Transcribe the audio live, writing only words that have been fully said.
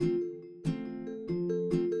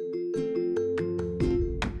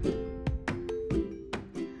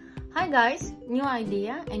guys, new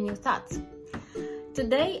idea and new thoughts.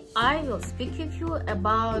 Today I will speak with you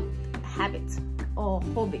about habits or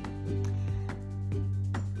hobby.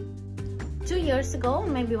 2 years ago,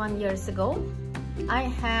 maybe 1 year ago, I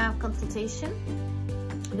have consultation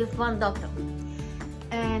with one doctor,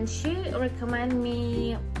 and she recommended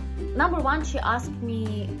me, number one, she asked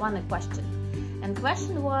me one question, and the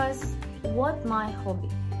question was, what my hobby,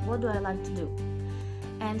 what do I like to do?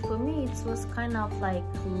 And for me it was kind of like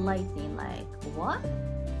lightning, like what?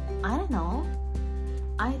 I don't know,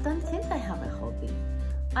 I don't think I have a hobby.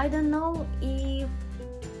 I don't know if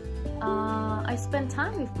I spend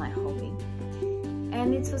time with my hobby.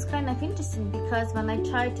 And it was kind of interesting because when I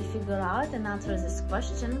tried to figure out and answer this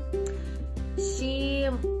question, she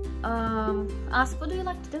asked, what do you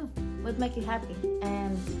like to do? What make you happy?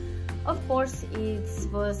 And of course it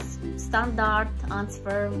was standard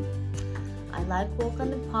answer. I like walk on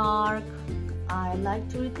the park, I like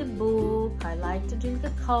to read a book, I like to drink a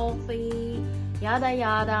coffee, yada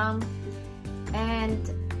yada. And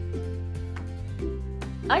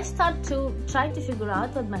I start to try to figure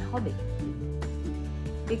out what my hobby,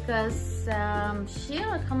 because she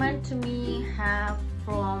recommended to me have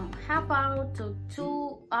from half hour to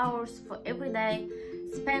 2 hours for every day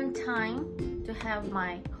spend time to have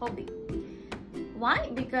my hobby. Why?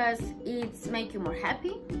 Because it's make you more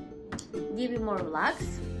happy, give you more relax,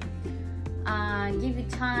 give you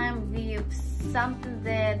time with something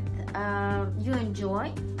that you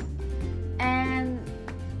enjoy, and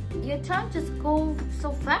your time just go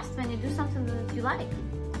so fast when you do something that you like.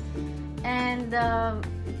 And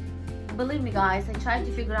believe me guys, I tried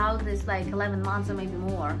to figure out this like 11 months or maybe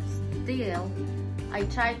more. Still I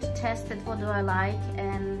tried to test it, what do I like,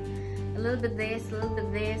 and a little bit this, a little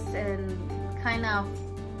bit this, and kind of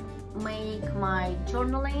make my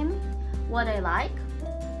journaling what I like.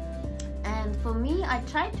 And for me, I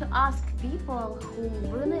try to ask people who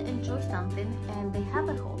really enjoy something and they have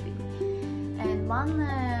a hobby. And one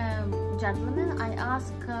gentleman, I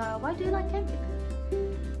asked, why do you like camping?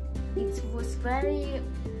 It was very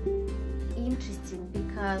interesting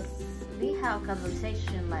because we have a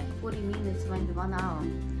conversation like 40 minutes, maybe 1 hour.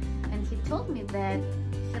 And he told me that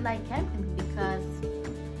he liked camping because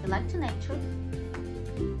he liked nature,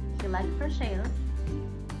 he liked fresh air,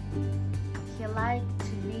 he liked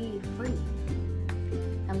to be free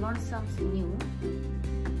and learn something new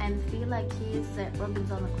and feel like he is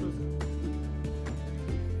Robinson Crusoe.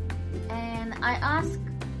 And I asked,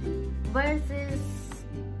 where this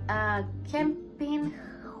camping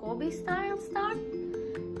hobby style start?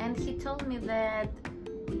 And he told me that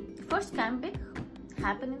first camping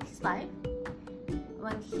happened in his life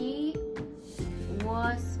when he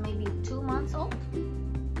was maybe 2 months old.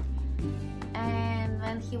 And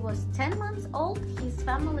when he was 10 months old, his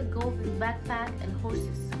family go with backpack and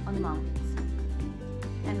horses on the mountains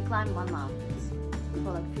and climb one mountains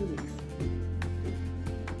for like a few weeks.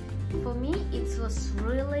 For me, it was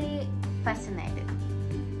really fascinating.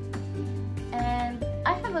 And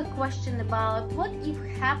I have a question about what if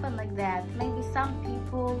happened like that. Maybe some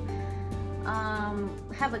people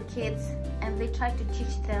have a kids and they try to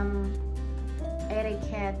teach them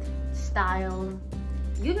etiquette, style.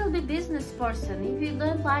 You will be business person. If you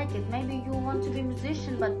don't like it, maybe you want to be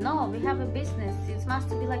musician, but no, we have a business. It must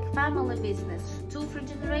be like family business, 2-3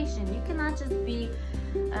 generations. You cannot just be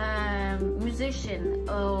musician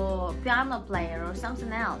or piano player or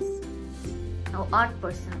something else, or art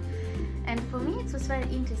person. And for me it was very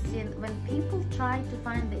interesting when people try to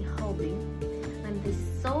find their hobby when they're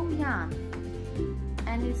so young,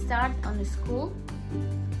 and it starts on the school,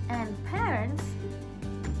 and parents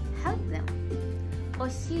help them or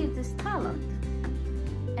see this talent,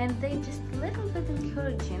 and they just a little bit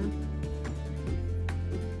encouraging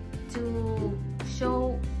to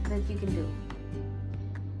show that you can do.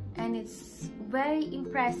 And it's very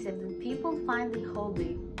impressive that people find the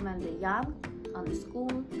hobby when they're young, on the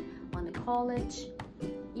school, on the college.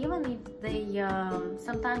 Even if they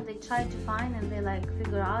sometimes they try to find and they like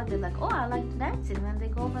figure out, they're like, oh, I like to dance it when they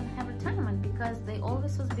go and have retirement, because they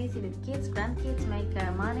always was busy with kids, grandkids, make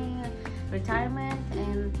money, retirement.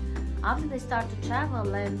 And after they start to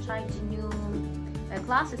travel and try to new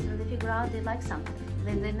classes, and they figure out they like something,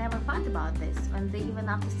 then they never thought about this when they even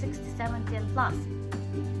after 60, 70 and plus.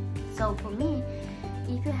 So for me,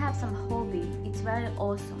 if you have some hobby, it's very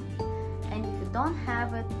awesome. And if you don't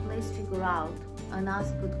have it, please figure out and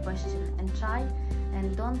ask good question and try,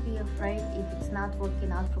 and don't be afraid if it's not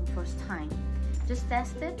working out from first time. Just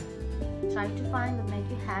test it, try to find what make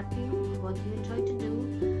you happy, what you enjoy to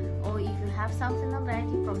do, or if you have something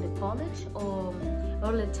already from the college or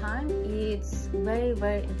early time, it's very,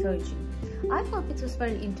 very encouraging. I hope it was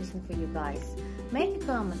very interesting for you guys. Make a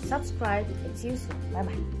comment, subscribe, and see you soon. Bye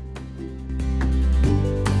bye.